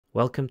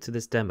Welcome to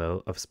this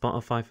demo of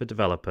Spotify for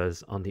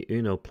developers on the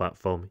Uno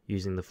platform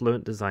using the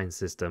Fluent design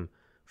system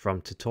from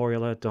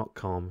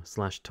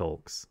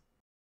tutorialr.com/talks.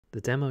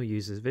 The demo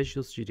uses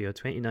Visual Studio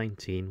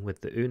 2019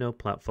 with the Uno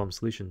platform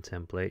solution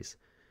templates,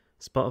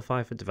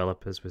 Spotify for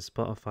developers with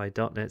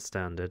Spotify.net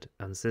standard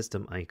and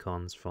system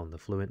icons from the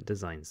Fluent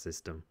design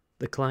system.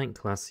 The client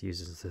class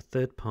uses the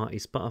third-party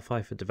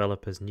Spotify for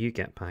developers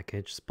NuGet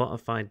package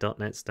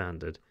Spotify.net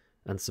standard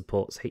and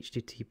supports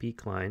HTTP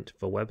client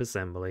for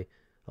WebAssembly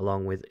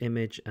along with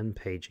image and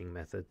paging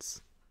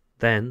methods.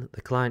 Then,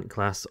 the client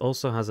class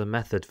also has a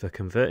method for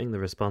converting the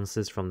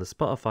responses from the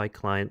Spotify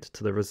client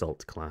to the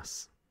result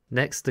class.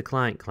 Next, the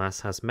client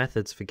class has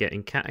methods for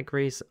getting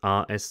categories,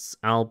 artists,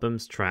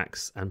 albums,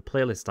 tracks, and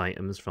playlist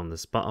items from the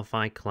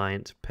Spotify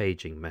client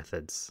paging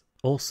methods.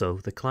 Also,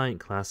 the client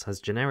class has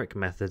generic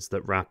methods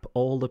that wrap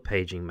all the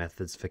paging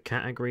methods for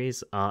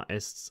categories,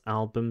 artists,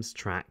 albums,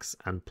 tracks,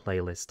 and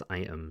playlist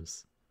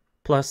items.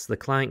 Plus, the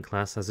client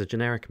class has a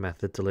generic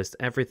method to list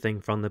everything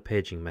from the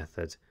paging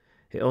method.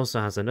 It also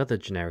has another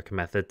generic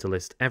method to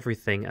list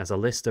everything as a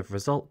list of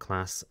result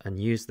class and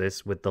use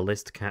this with the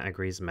list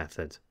categories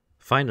method.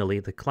 Finally,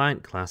 the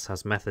client class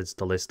has methods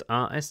to list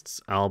artists,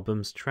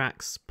 albums,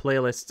 tracks,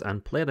 playlists,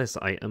 and playlist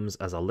items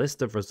as a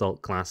list of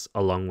result class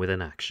along with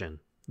an action.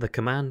 The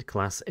command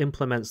class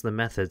implements the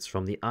methods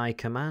from the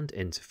iCommand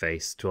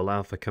interface to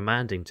allow for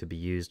commanding to be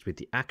used with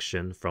the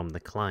action from the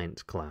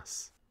client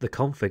class. The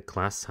config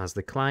class has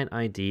the client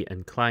ID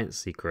and client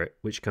secret,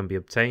 which can be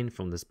obtained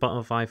from the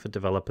Spotify for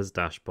Developers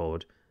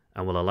dashboard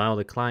and will allow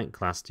the client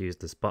class to use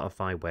the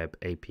Spotify Web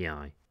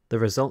API. The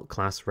result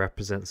class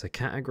represents a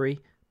category,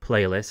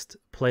 playlist,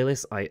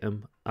 playlist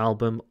item,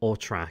 album, or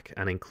track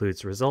and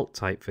includes result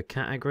type for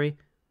category,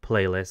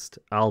 playlist,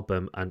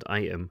 album, and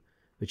item,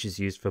 which is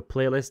used for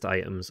playlist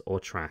items or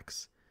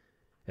tracks.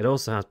 It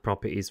also has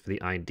properties for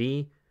the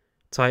ID,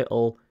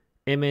 title,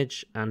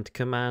 image, and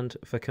command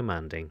for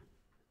commanding.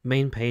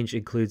 Main page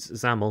includes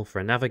XAML for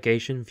a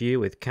navigation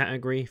view with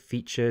category,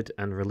 featured,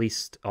 and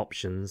released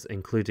options,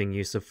 including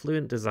use of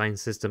Fluent design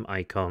system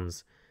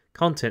icons.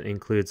 Content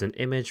includes an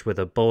image with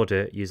a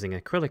border using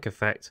acrylic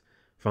effect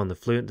from the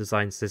Fluent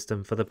design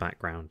system for the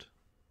background.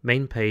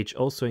 Main page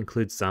also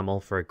includes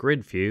XAML for a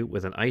grid view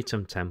with an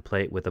item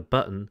template with a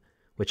button,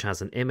 which has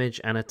an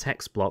image and a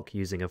text block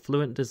using a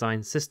Fluent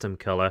design system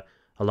color,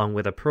 along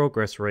with a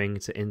progress ring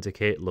to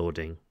indicate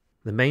loading.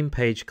 The main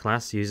page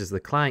class uses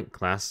the client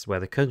class where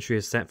the country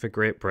is set for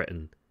Great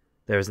Britain.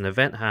 There is an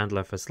event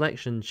handler for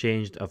selection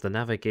changed of the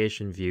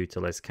navigation view to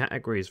list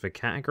categories for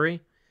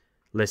category,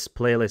 list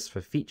playlists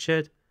for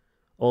featured,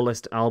 or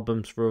list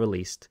albums for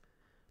released,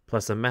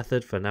 plus a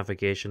method for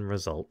navigation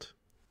result.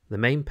 The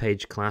main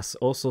page class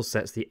also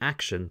sets the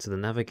action to the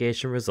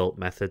navigation result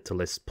method to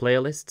list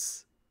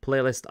playlists,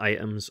 playlist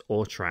items,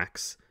 or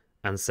tracks,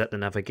 and set the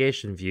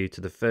navigation view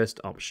to the first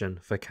option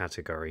for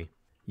category.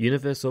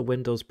 Universal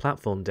Windows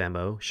Platform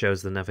Demo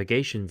shows the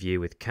navigation view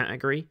with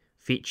category,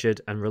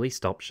 featured, and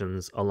released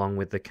options along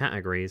with the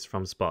categories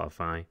from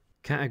Spotify.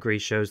 Category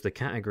shows the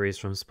categories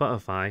from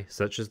Spotify,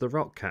 such as the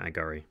rock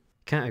category.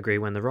 Category,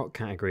 when the rock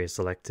category is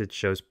selected,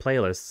 shows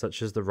playlists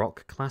such as the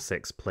Rock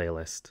Classics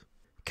playlist.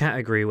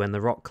 Category, when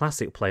the Rock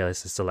Classic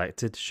playlist is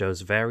selected,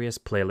 shows various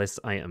playlist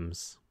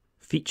items.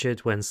 Featured,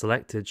 when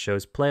selected,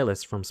 shows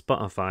playlists from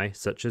Spotify,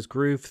 such as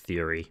Groove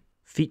Theory.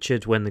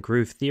 Featured, when the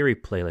Groove Theory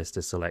playlist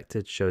is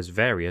selected, shows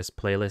various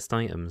playlist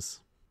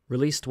items.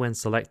 Released, when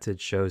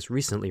selected, shows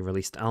recently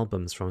released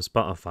albums from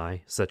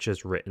Spotify, such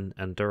as Written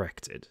and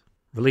Directed.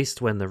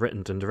 Released, when the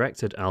Written and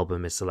Directed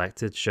album is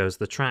selected, shows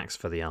the tracks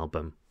for the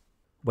album.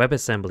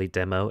 WebAssembly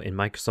demo in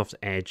Microsoft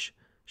Edge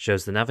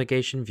shows the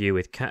navigation view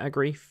with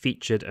category,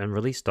 featured, and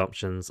released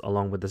options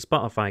along with the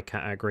Spotify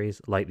categories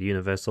like the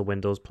Universal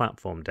Windows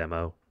Platform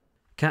demo.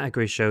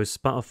 Category shows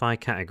Spotify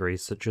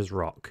categories such as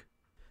rock.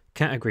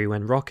 Category,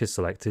 when rock is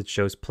selected,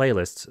 shows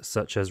playlists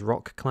such as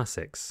Rock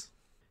Classics.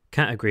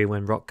 Category,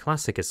 when Rock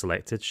Classic is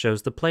selected,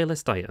 shows the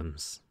playlist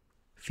items.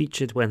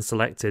 Featured, when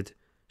selected,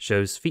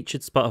 shows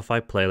featured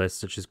Spotify playlists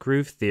such as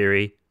Groove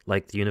Theory,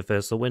 like the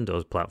Universal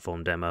Windows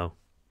Platform demo.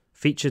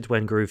 Featured,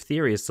 when Groove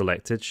Theory is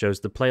selected, shows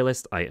the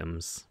playlist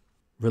items.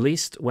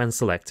 Released, when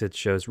selected,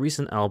 shows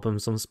recent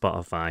albums on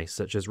Spotify,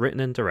 such as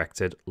Written and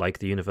Directed, like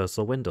the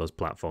Universal Windows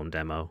Platform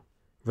demo.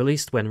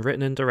 Released, when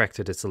Written and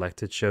Directed is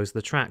selected, shows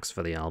the tracks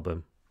for the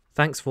album.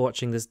 Thanks for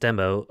watching this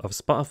demo of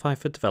Spotify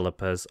for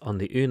developers on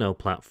the Uno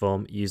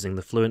platform using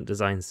the Fluent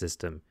design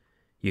system.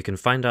 You can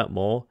find out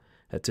more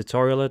at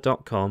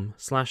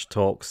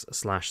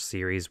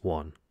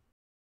tutorialr.com/talks/series1.